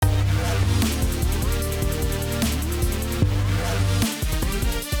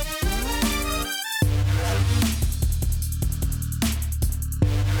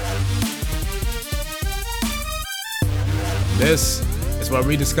This is where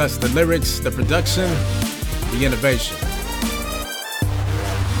we discuss the lyrics, the production, the innovation.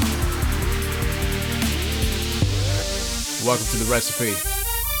 Welcome to The Recipe.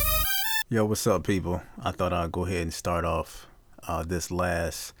 Yo, what's up, people? I thought I'd go ahead and start off this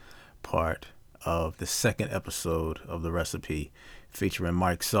last part of the second episode of The Recipe featuring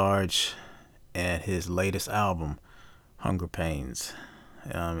Mike Sarge and his latest album, Hunger Pains.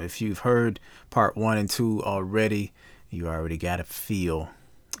 If you've heard part 1 and 2 already, you already got a feel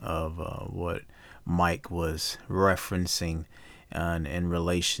of what Mike was referencing in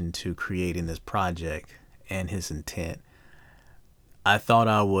relation to creating this project and his intent. I thought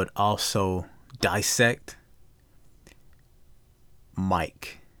I would also dissect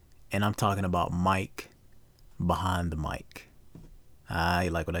Mike, and I'm talking about Mike behind the mic. You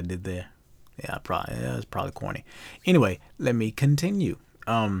like what I did there? Yeah, it's probably corny. Anyway, let me continue.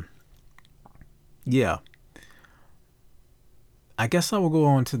 Yeah. I guess I will go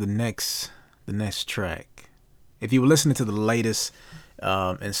on to the next track. If you were listening to the latest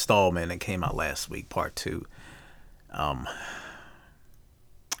installment that came out last week, part 2,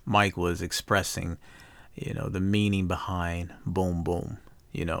 Mike was expressing, the meaning behind Boom Boom,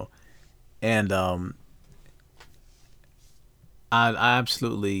 and I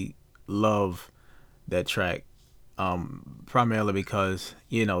absolutely love that track, primarily because,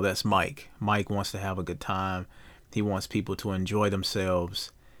 that's Mike. Mike wants to have a good time. He wants people to enjoy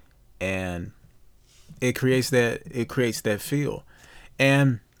themselves, and it creates that feel.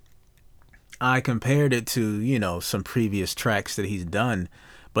 And I compared it to, some previous tracks that he's done,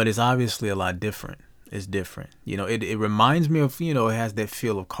 but it's obviously a lot different. It's different. It reminds me of, it has that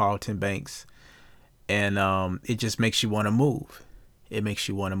feel of Carlton Banks, and it just makes you want to move. It makes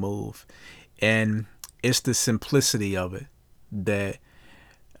you want to move. And it's the simplicity of it that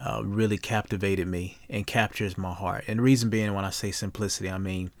really captivated me and captures my heart. And the reason being, when I say simplicity, I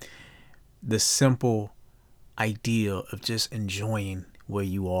mean the simple idea of just enjoying where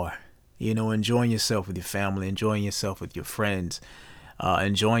you are. Enjoying yourself with your family, enjoying yourself with your friends,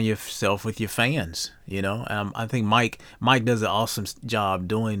 enjoying yourself with your fans. I think Mike does an awesome job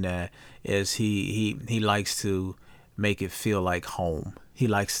doing that. Is he likes to make it feel like home. He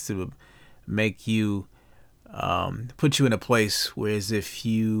likes to make you put you in a place where as if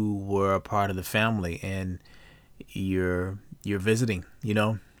you were a part of the family and you're visiting.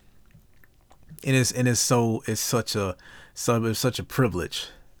 And it's such a privilege,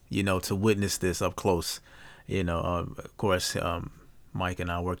 to witness this up close. Of course, Mike and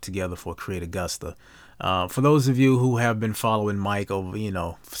I work together for Create Augusta. For those of you who have been following Mike over,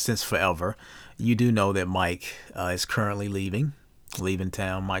 since forever, you do know that Mike is currently leaving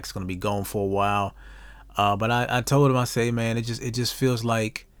town. Mike's going to be gone for a while. But I told him, I say, man, it just feels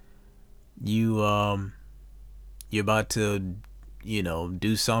like you're about to,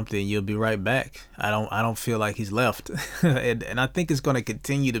 do something. You'll be right back. I don't feel like he's left. and I think it's going to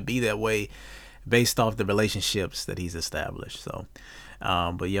continue to be that way based off the relationships that he's established. So,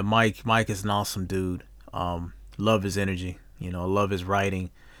 but yeah, Mike is an awesome dude. Love his energy, love his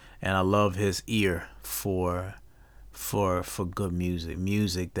writing, and I love his ear for good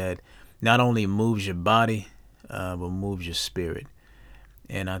music that not only moves your body, but moves your spirit.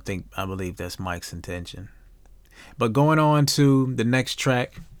 And I believe that's Mike's intention. But going on to the next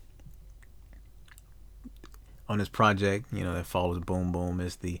track on this project, that follows Boom Boom,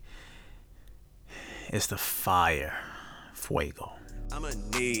 is the Fire Fuego. I'ma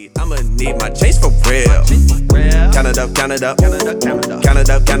need my chase for real. Count it up, count it up, count it up, count it up, count it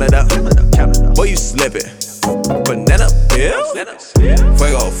up, count it up. Boy, you slipping. Banana peel.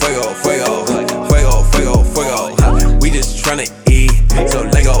 Fuego, fuego, fuego, fuego, fuego, fuego. We just tryna eat, so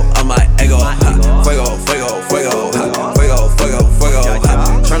let go of my ego. Fuego, fuego, fuego, fuego, fuego, fuego.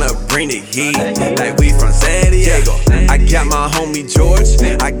 Tryna bring the heat like we from San Diego. I got my homie George,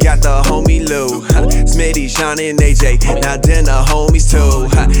 I got the homie Lou, Smitty, Sean, and AJ. Now then the homies too.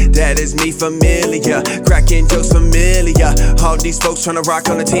 That is me familiar, cracking jokes familiar. All these folks tryna rock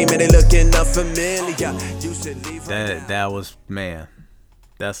on the team and they looking up familiar. That was, man,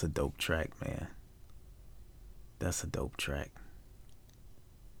 that's a dope track, man. That's a dope track.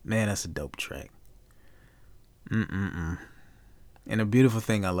 Man, that's a dope track. And the beautiful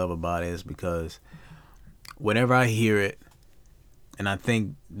thing I love about it is because whenever I hear it, and I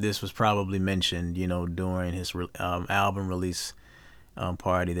think this was probably mentioned, during his album release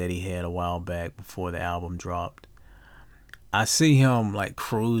party that he had a while back before the album dropped, I see him like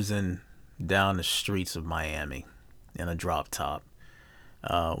cruising down the streets of Miami in a drop top,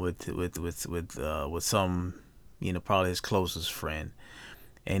 with some, probably his closest friend,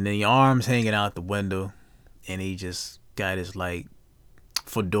 and the arms hanging out the window, and he just got his like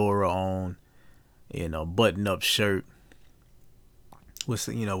fedora on, button up shirt with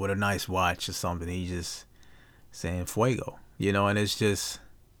with a nice watch or something. He just saying Fuego, and it's just.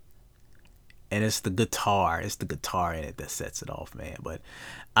 And it's the guitar. It's the guitar in it that sets it off, man. But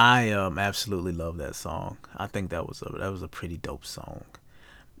I absolutely love that song. I think that was a pretty dope song.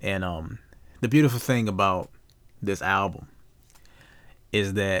 And the beautiful thing about this album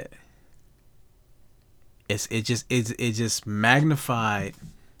is that it just magnified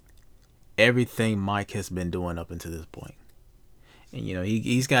everything Mike has been doing up until this point. And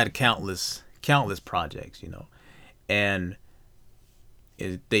he's got countless projects, and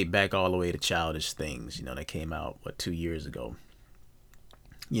it date back all the way to Childish Things, that came out 2 years ago.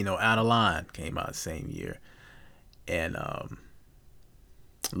 Out of Line came out the same year, and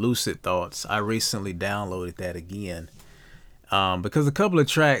Lucid Thoughts. I recently downloaded that again because a couple of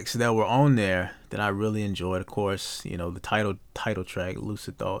tracks that were on there that I really enjoyed. Of course, the title track,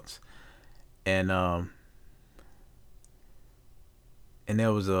 Lucid Thoughts, and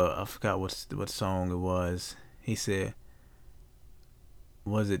there was I forgot what song it was. He said,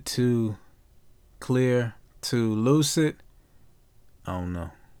 was it too clear, too lucid? I don't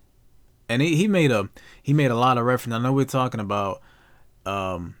know. And he made a lot of reference. I know we're talking about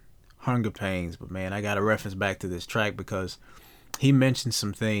Hunger Pains, but man, I got to reference back to this track because he mentioned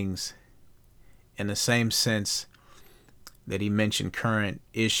some things in the same sense that he mentioned current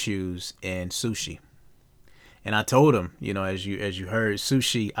issues in Sushi. And I told him, as you heard,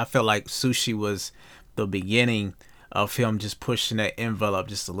 Sushi, I felt like Sushi was the beginning of him just pushing that envelope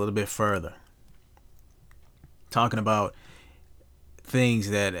just a little bit further, talking about things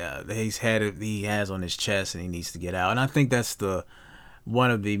that he has on his chest and he needs to get out. And I think that's one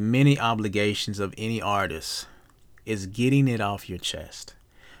of the many obligations of any artist is getting it off your chest,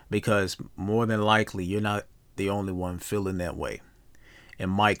 because more than likely you're not the only one feeling that way, and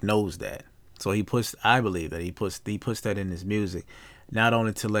Mike knows that. So I believe that he puts that in his music, not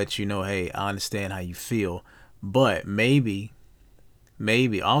only to let you know, hey, I understand how you feel, but maybe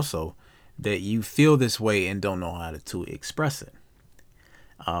also that you feel this way and don't know how to express it.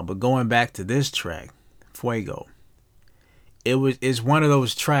 But going back to this track, Fuego, it's one of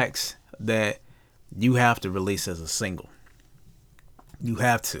those tracks that you have to release as a single. You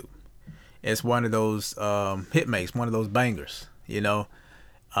have to. It's one of those hit makes, one of those bangers.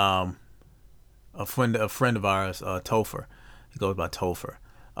 A friend of ours, Topher, he goes by Topher,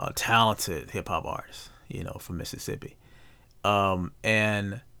 talented hip hop artist, from Mississippi.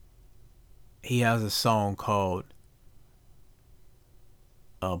 And he has a song called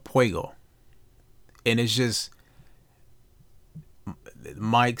Fuego. And it's just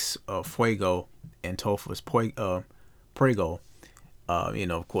Mike's Fuego and Topher's Prego.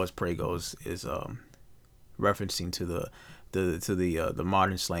 Of course, Prego is referencing to the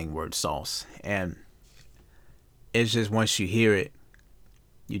modern slang word sauce. And it's just, once you hear it,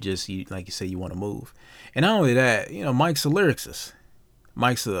 you like you say, you want to move. And not only that, Mike's a lyricist.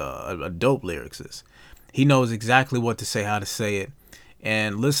 Mike's a dope lyricist. He knows exactly what to say, how to say it.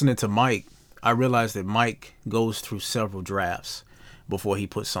 And listening to Mike, I realized that Mike goes through several drafts before he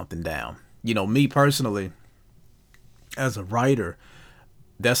puts something down. Me personally, as a writer,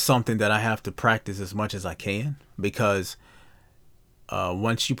 that's something that I have to practice as much as I can, because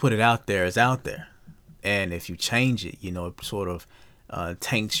once you put it out there, it's out there. And if you change it, it sort of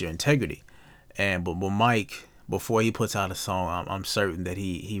taints your integrity. But Mike, before he puts out a song, I'm certain that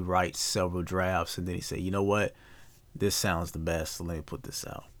he writes several drafts, and then he say, you know what, this sounds the best, so let me put this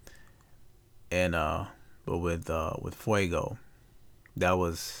out. And but with Fuego, that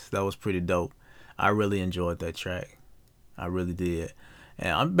was pretty dope. I really enjoyed that track. I really did.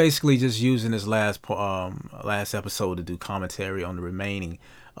 And I'm basically just using this last episode to do commentary on the remaining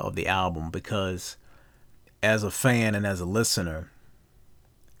of the album, because as a fan and as a listener,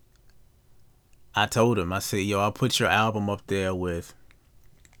 I told him, I said, yo, I'll put your album up there with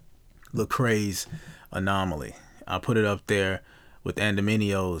Lecrae's Anomaly. I'll put it up there with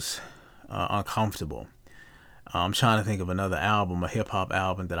Andaminio's Uncomfortable. I'm trying to think of another album, a hip-hop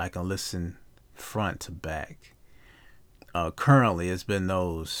album that I can listen front to back. Currently, it's been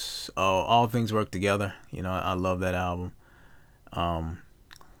those. All Things Work Together. I love that album.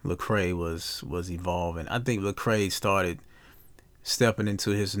 Lecrae was evolving. I think Lecrae started stepping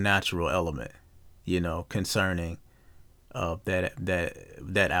into his natural element, concerning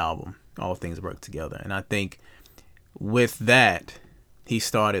that album, All Things Work Together. And I think with that, he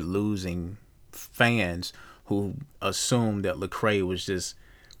started losing fans who assumed that Lecrae was just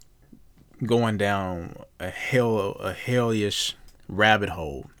going down a hellish rabbit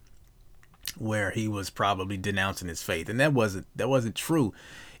hole where he was probably denouncing his faith, and that wasn't true.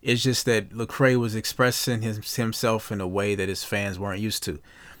 It's just that Lecrae was expressing himself in a way that his fans weren't used to,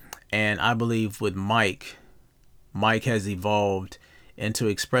 and I believe with Mike has evolved into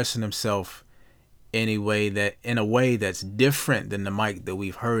expressing himself in a way that's different than the Mike that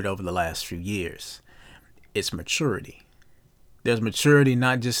we've heard over the last few years. It's maturity. There's maturity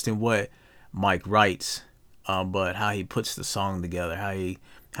not just in what Mike writes, but how he puts the song together,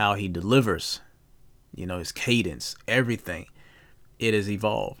 how he delivers, his cadence, everything. It has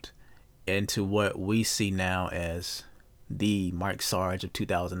evolved into what we see now as the Mike Sarge of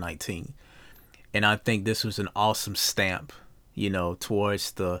 2019. And I think this was an awesome stamp,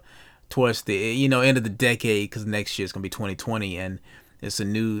 towards the end of the decade, because next year is gonna be 2020, and it's a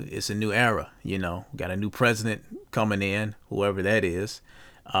new era. We got a new president coming in, whoever that is,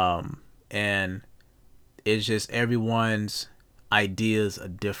 and it's just everyone's ideas are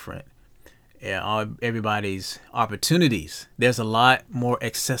different. Everybody's opportunities. There's a lot more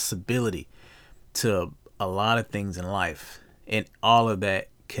accessibility to a lot of things in life, and all of that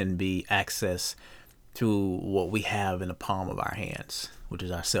can be accessed through what we have in the palm of our hands, which is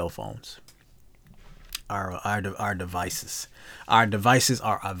our cell phones, our devices. Our devices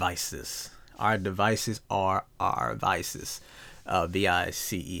are our vices. Our devices are our vices.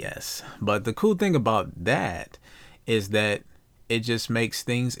 VICES. But the cool thing about that is that it just makes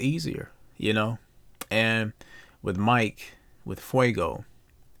things easier, And with Mike, with Fuego,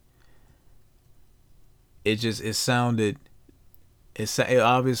 it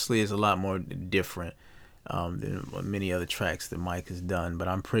obviously is a lot more different than many other tracks that Mike has done. But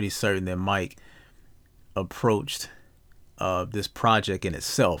I'm pretty certain that Mike approached this project in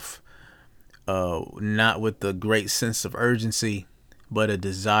itself not with the great sense of urgency, but a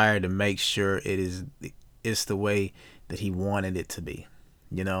desire to make sure it's the way that he wanted it to be.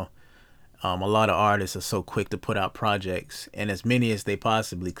 A lot of artists are so quick to put out projects, and as many as they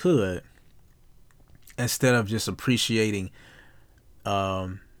possibly could, instead of just appreciating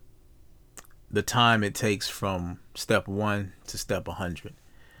the time it takes from step 1 to step 100.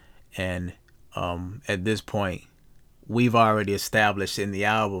 And at this point, we've already established in the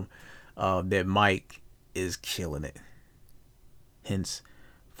album that Mike is killing it. Hence,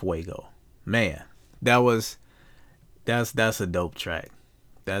 Fuego. Man, that's a dope track.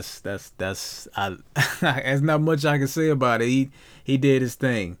 That's there's not much I can say about it. He did his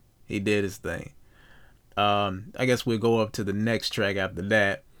thing. I guess we'll go up to the next track after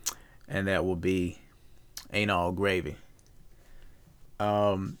that, and that will be Ain't All Gravy.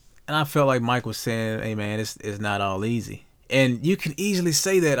 And I felt like Mike was saying, hey man, it's not all easy. And you can easily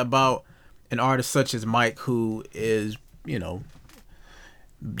say that about an artist such as Mike, who is,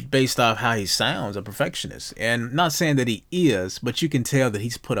 based off how he sounds, a perfectionist. And not saying that he is, but you can tell that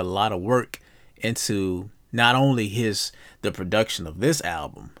he's put a lot of work into not only the production of this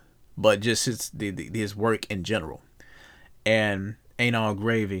album, but just his work in general. And Ain't All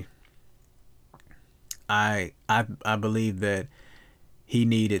Gravy, I believe that he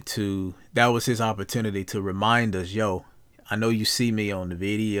needed to, that was his opportunity to remind us, yo, I know you see me on the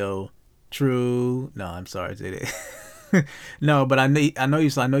video. True. No, I'm sorry. No, but I know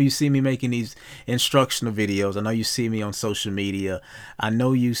you see me making these instructional videos. I know you see me on social media. I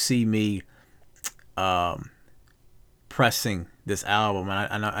know you see me pressing this album.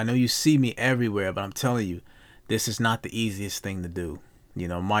 And I know you see me everywhere, but I'm telling you, this is not the easiest thing to do.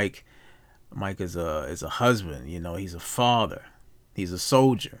 Mike is a husband, he's a father, he's a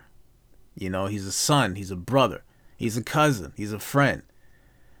soldier, he's a son, he's a brother, he's a cousin, he's a friend,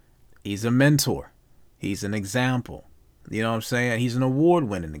 he's a mentor, he's an example. You know what I'm saying? He's an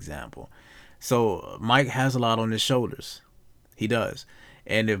award-winning example. So Mike has a lot on his shoulders. He does.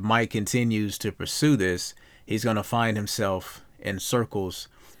 And if Mike continues to pursue this, he's going to find himself in circles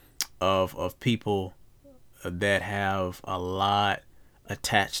of people that have a lot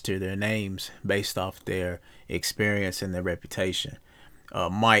attached to their names based off their experience and their reputation.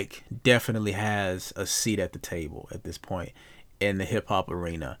 Mike definitely has a seat at the table at this point in the hip-hop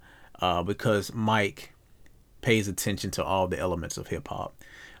arena because Mike pays attention to all the elements of hip-hop,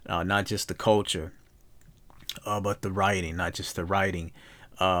 not just the culture, but the writing, not just the writing,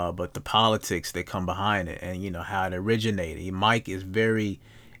 but the politics that come behind it, and how it originated. Mike is very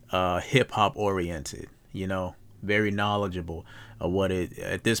hip-hop oriented, very knowledgeable of what it,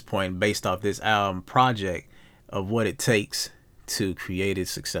 at this point, based off this album project, of what it takes to create a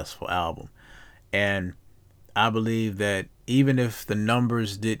successful album. And I believe that even if the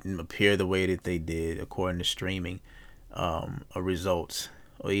numbers didn't appear the way that they did according to streaming results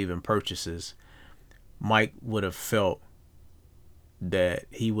or even purchases, Mike would have felt that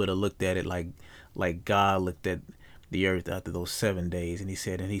he would have looked at it like God looked at the earth after those 7 days, and he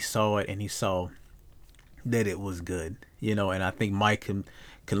said, and he saw it, and he saw that it was good, and I think Mike can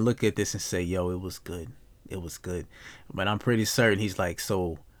look at this and say, yo, it was good. It was good. But I'm pretty certain he's like,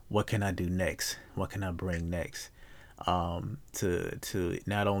 so what can I do next? What can I bring next? To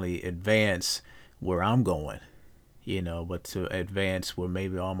not only advance where I'm going, but to advance where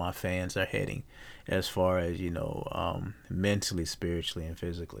maybe all my fans are heading as far as, mentally, spiritually, and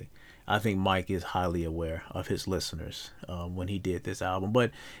physically. I think Mike is highly aware of his listeners when he did this album,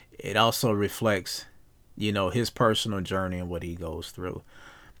 but it also reflects, his personal journey and what he goes through.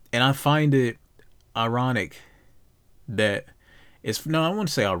 And I find it ironic that I wouldn't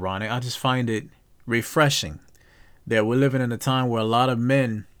say ironic. I just find it refreshing that we're living in a time where a lot of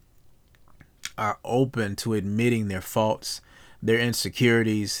men are open to admitting their faults, their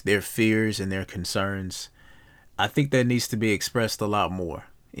insecurities, their fears, and their concerns. I think that needs to be expressed a lot more.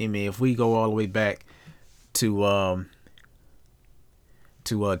 I mean, if we go all the way back to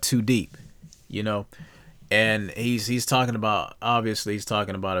Too Deep, and he's talking about, obviously he's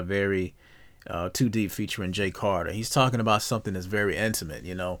talking about a very Too Deep featuring Jay Carter. He's talking about something that's very intimate,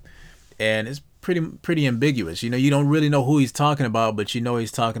 and it's pretty ambiguous. You don't really know who he's talking about, but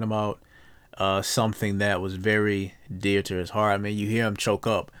he's talking about something that was very dear to his heart. I mean, you hear him choke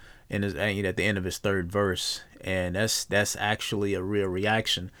up at the end of his third verse, and that's actually a real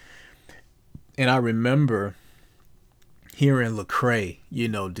reaction. And I remember hearing Lecrae,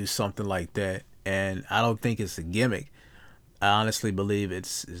 do something like that, and I don't think it's a gimmick. I honestly believe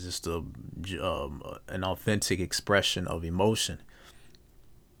it's just an authentic expression of emotion.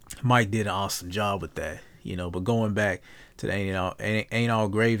 Mike did an awesome job with that, But going back to the Ain't All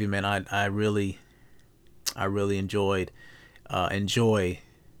Gravy, man, I really enjoy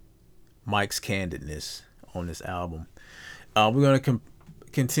Mike's candidness on this album. We're gonna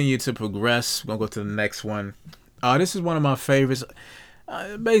continue to progress. We're gonna go to the next one. This is one of my favorites,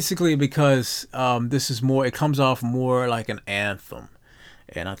 basically because this is more. It comes off more like an anthem,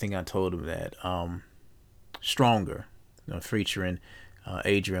 and I think I told him that. Stronger, featuring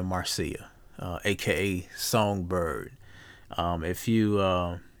Adrian Marcia, aka Songbird. If you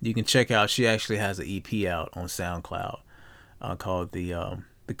can check out, she actually has an EP out on SoundCloud called the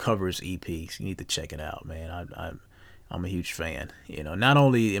Covers EP. So you need to check it out, man. I'm a huge fan. Not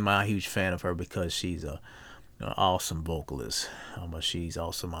only am I a huge fan of her because she's an awesome vocalist, but she's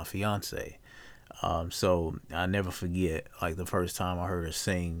also my fiance. So I never forget, like the first time I heard her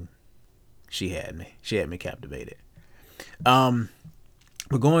sing, she had me captivated. We're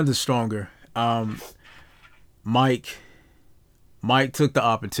going to Stronger. Mike took the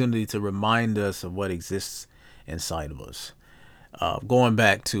opportunity to remind us of what exists inside of us. Going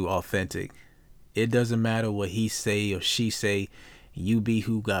back to authentic, it doesn't matter what he say or she say. You be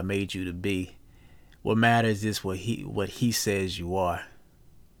who God made you to be. What matters is what he says you are.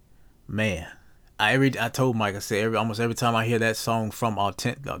 Man, I told Mike, I said almost every time I hear that song from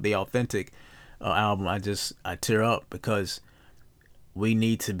the Authentic album, I tear up because we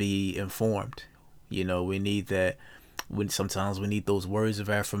need to be informed. We need that. Sometimes we need those words of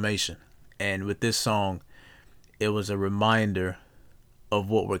affirmation. And with this song, it was a reminder of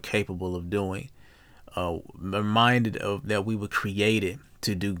what we're capable of doing. Reminded of that we were created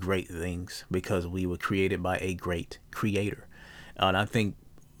to do great things because we were created by a great creator. And I think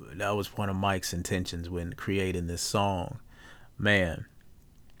that was one of Mike's intentions when creating this song. Man,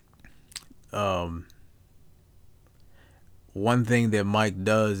 one thing that Mike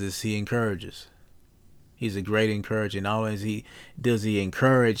does is he encourages. He's a great encourager. Not only he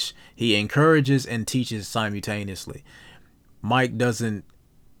encourages and teaches simultaneously. Mike doesn't,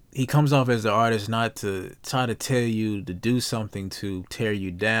 he comes off as the artist not to try to tell you to do something to tear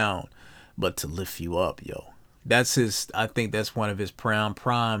you down, but to lift you up, yo. I think that's one of his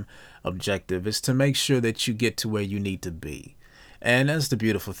prime objective, is to make sure that you get to where you need to be. And that's the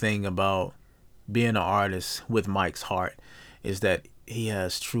beautiful thing about being an artist with Mike's heart, is that he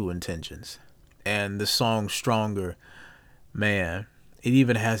has true intentions. And the song Stronger, man, it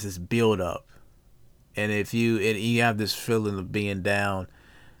even has this build up. And if you have this feeling of being down,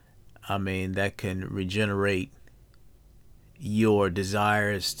 I mean, that can regenerate your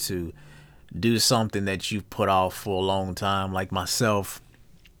desires to do something that you've put off for a long time. Like myself,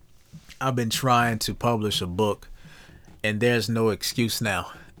 I've been trying to publish a book, and there's no excuse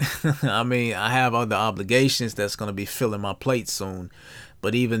now. I mean, I have other obligations that's going to be filling my plate soon.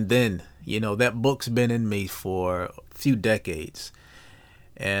 But even then, that book's been in me for a few decades.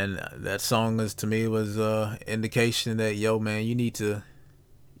 And that song to me was an indication that, yo, man, you need to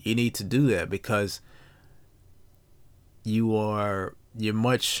do that, because you're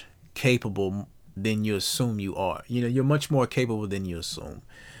much capable than you assume you are. You know, you're much more capable than you assume.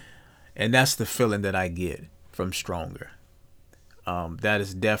 And that's the feeling that I get from Stronger. That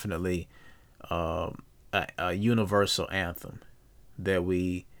is definitely a universal anthem that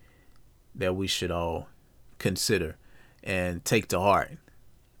we should all consider and take to heart.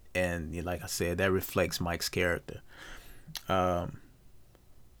 And like I said, that reflects Mike's character.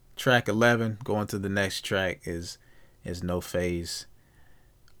 Track 11, going to the next track is No Phase.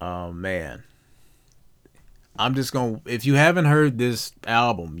 Man, I'm just gonna, if you haven't heard this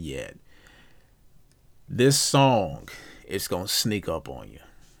album yet, this song is gonna sneak up on you.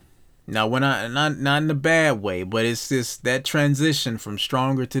 Now, when I not in a bad way, but it's just that transition from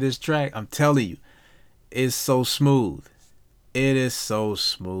Stronger to this track. I'm telling you, it's so smooth. It is so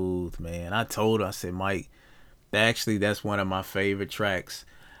smooth, man. I told her, I said, Mike, actually, that's one of my favorite tracks,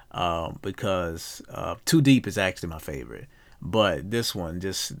 because Too Deep is actually my favorite. But this one,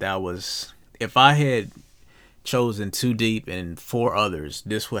 that was, if I had chosen Too Deep and 4 others,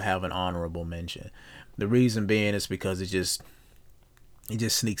 this would have an honorable mention. The reason being is because it just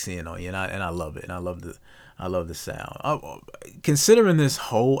sneaks in on you, and I love it, and I love the sound. Considering this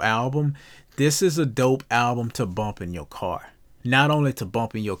whole album, this is a dope album to bump in your car. Not only to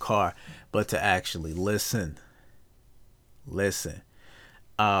bump in your car, but to actually listen.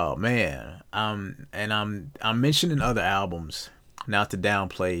 Oh man, and I'm mentioning other albums not to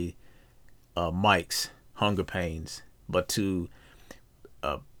downplay Mike's Hunger Pains, but to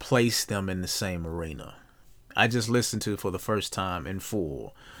place them in the same arena. I just listened to, for the first time in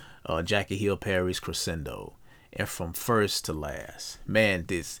full, Jackie Hill Perry's Crescendo, and from first to last, man,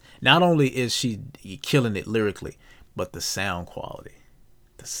 this, not only is she killing it lyrically, but the sound quality,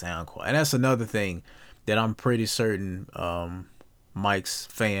 and that's another thing that I'm pretty certain Mike's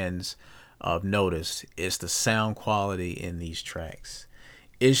fans have noticed, is the sound quality in these tracks.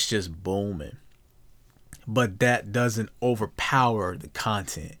 It's just booming, but that doesn't overpower the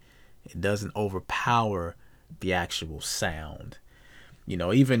content. It doesn't overpower the actual sound. You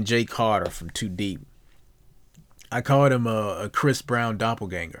know, even Jay Carter from Too Deep, I called him a Chris Brown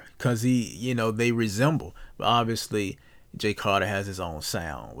doppelganger, because they resemble. But obviously, Jay Carter has his own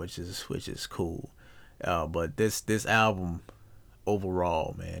sound, which is cool. But this album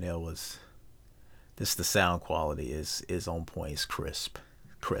overall, man, the sound quality is on point. It's crisp,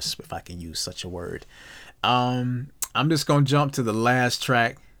 if I can use such a word. I'm just gonna jump to the last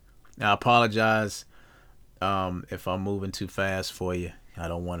track. I apologize if I'm moving too fast for you. I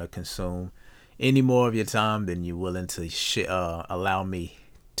don't want to consume any more of your time than you're willing to allow me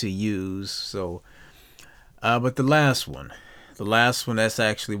to use. So, but the last one, that's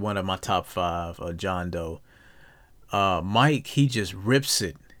actually one of my top 5. John Doe. Mike, he just rips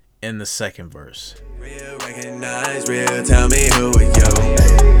it in the second verse. Real, recognize, real, tell me who are you?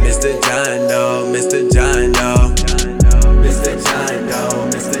 Mr. John Doe, Mr. John Doe, Mr. John Doe,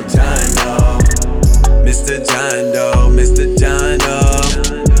 Mr. John Doe, Mr. John Doe, Mr. John Doe,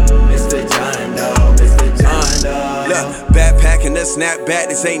 Mr. John Doe, Mr. John Doe. Look, backpacking the snapback,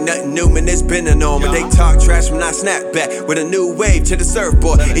 this ain't nothing new, man, it's been a norm. But they talk trash when I snap back with a new wave to the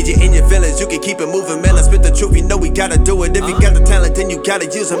surfboard. If you're in your feelings, you can keep it moving, man. I spit the truth, you know we gotta do it. If you got the talent, then you gotta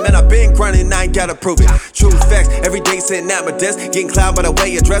use it, man. I've been grinding, I ain't gotta prove it. True facts, every day sitting at my desk, getting cloud by the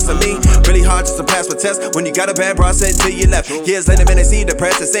way you're dressing me. Really hard just to pass my test when you got a bad bra sent to your left. Years later, man, they see the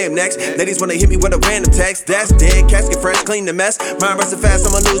press and say I'm next. Ladies wanna hit me with a random text. That's dead, casket fresh, clean the mess. Mind resting fast,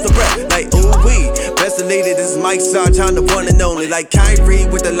 I'ma lose the breath. Like, ooh wee, best of lady, this is Mike Sarge, I'm the one and only. Like Kyrie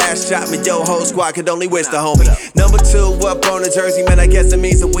with the last shot, but yo, whole squad could only wish the homie. Number 2 up on the jersey, man, I guess it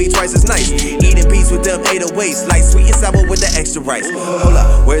means a week twice as nice. Eating peace with them 808s, like sweet and sour with the extra rice. Hold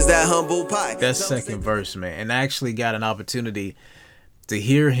up, where's that humble pie? That second verse, man, and I actually got an opportunity to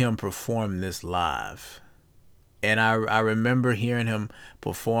hear him perform this live. And I remember hearing him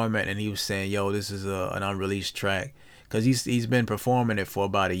perform it, and he was saying, yo, this is an unreleased track. Because he's been performing it for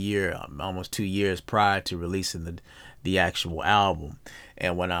about a year, almost 2 years prior to releasing the actual album.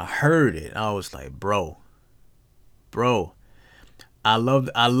 And when I heard it, I was like, bro, I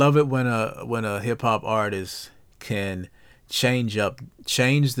love it when a hip hop artist can change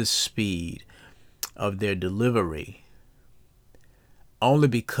the speed of their delivery only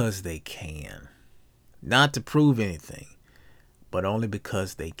because they can. Not to prove anything, but only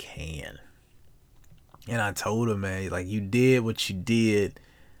because they can. And I told him, man, like, you did what you did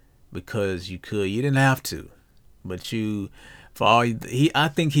because you could. You didn't have to, but I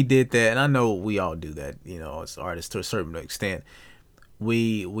think he did that, and I know we all do that, as artists to a certain extent.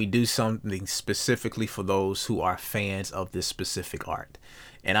 We do something specifically for those who are fans of this specific art,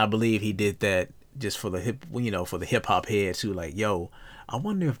 and I believe he did that just for the hip hop heads who like, yo, I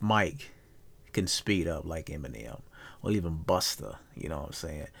wonder if Mike can speed up like Eminem or even Busta. You know what I'm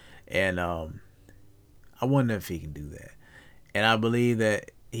saying? And I wonder if he can do that. And I believe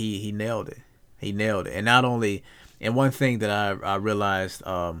that he nailed it. He nailed it. And not only, and one thing that I realized,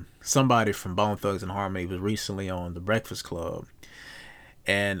 somebody from Bone Thugs and Harmony was recently on The Breakfast Club,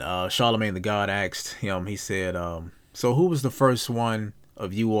 and Charlemagne the God asked him. He said, "So who was the first one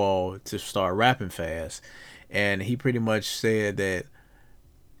of you all to start rapping fast?" And he pretty much said that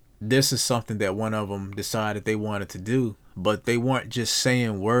this is something that one of them decided they wanted to do, but they weren't just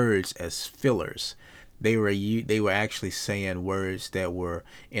saying words as fillers. They were actually saying words that were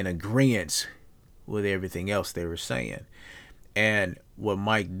in agreement with everything else they were saying. And what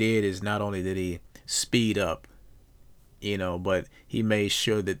Mike did is not only did he speed up, but he made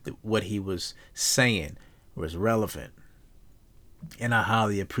sure that what he was saying was relevant. And I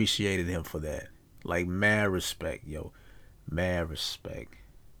highly appreciated him for that. Like, mad respect, yo. Mad respect.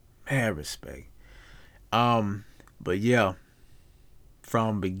 Mad respect. But yeah,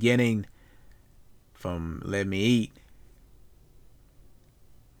 from beginning, from Let Me Eat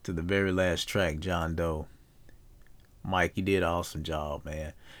to the very last track, John Doe, Mike, you did an awesome job,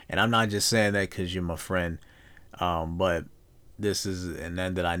 man. And I'm not just saying that because you're my friend, but this is, and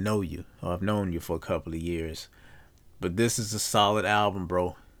then that I know you, or I've known you for a couple of years. But this is a solid album,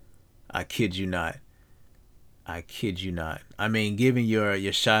 bro. I kid you not. I kid you not. I mean, giving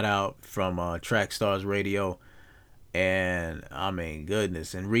your shout out from Track Stars Radio, and I mean,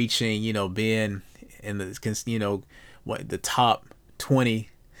 goodness, and reaching, being in the, the top 20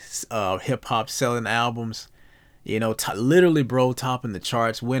 hip hop selling albums. Literally, bro, topping the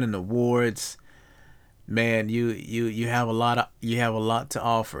charts, winning awards. Man, you have a lot to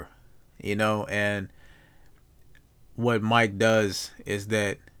offer, and what Mike does is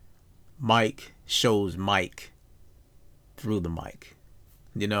that Mike shows Mike through the mic,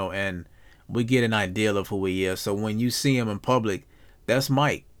 and we get an idea of who he is. So when you see him in public, that's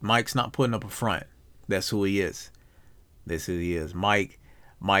Mike. Mike's not putting up a front. That's who he is. That's who he is. Mike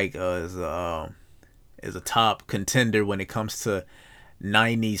is a top contender when it comes to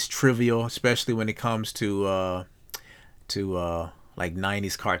 90s trivial, especially when it comes to like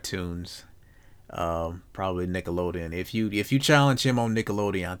 90s cartoons. Probably Nickelodeon. If you challenge him on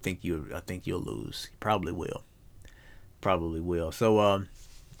Nickelodeon, I think you'll lose. He probably will. So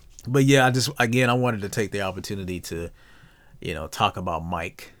but yeah, I wanted to take the opportunity to talk about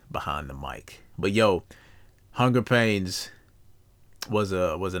Mike behind the mic. But yo, Hunger Pains was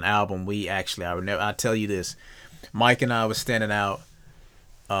an album I tell you this, Mike and I was standing out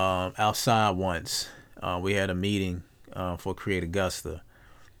outside once. We had a meeting for Create Augusta,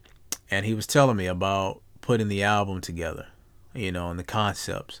 and he was telling me about putting the album together, and the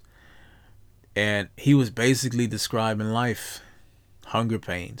concepts. And he was basically describing life, hunger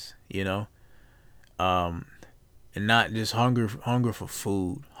pains, and not just hunger for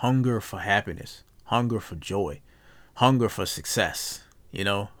food, hunger for happiness, hunger for joy, hunger for success,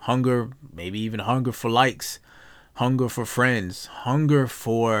 hunger, maybe even hunger for likes, hunger for friends, hunger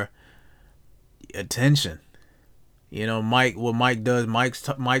for attention. What Mike does,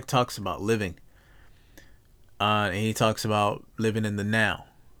 Mike talks about living, and he talks about living in the now,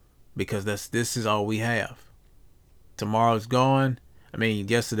 because this is all we have. Tomorrow's gone. I mean,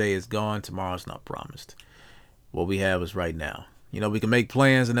 yesterday is gone. Tomorrow's not promised. What we have is right now. We can make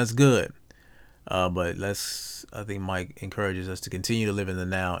plans, and that's good. But I think Mike encourages us to continue to live in the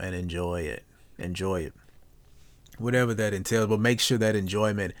now and enjoy it. Enjoy it. Whatever that entails, but make sure that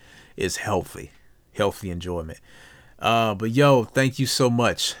enjoyment is healthy enjoyment. But yo, thank you so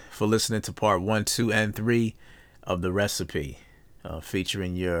much for listening to part 1, 2, and 3 of The Recipe,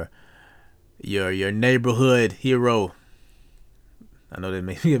 featuring your neighborhood hero. I know that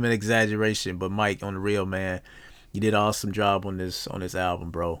may be an exaggeration, but Mike, on the real, man, you did an awesome job on this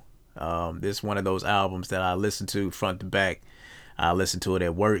album, bro. This is one of those albums that I listen to front to back. I listen to it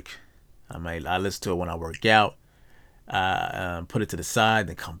at work. I listen to it when I work out. Put it to the side,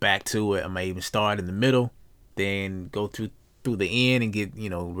 then come back to it. I may even start in the middle, then go through the end and get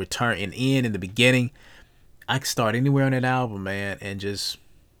return and end in the beginning. I can start anywhere on that album, man, and just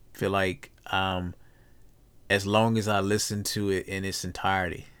feel like as long as I listen to it in its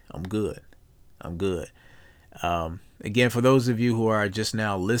entirety, I'm good. Again, for those of you who are just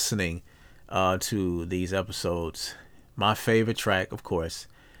now listening to these episodes, my favorite track, of course,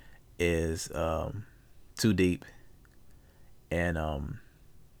 is Too Deep. And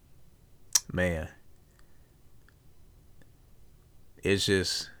man, I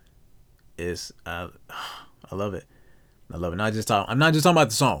love it. I love it. I'm not just talking about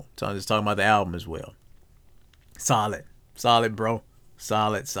the song. I'm just talking about the album as well. Solid, bro.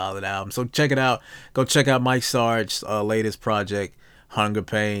 Solid album. So check it out. Go check out Mike Sarge's latest project, Hunger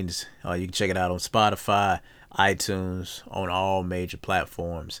Pains. You can check it out on Spotify, iTunes, on all major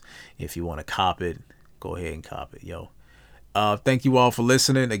platforms. If you want to cop it, go ahead and cop it, yo. Thank you all for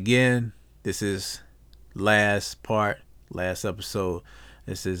listening. Again, this is last episode.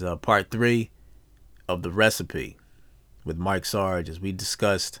 This is part 3 of The Recipe with Mike Sarge as we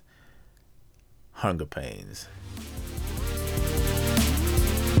discussed Hunger Pains.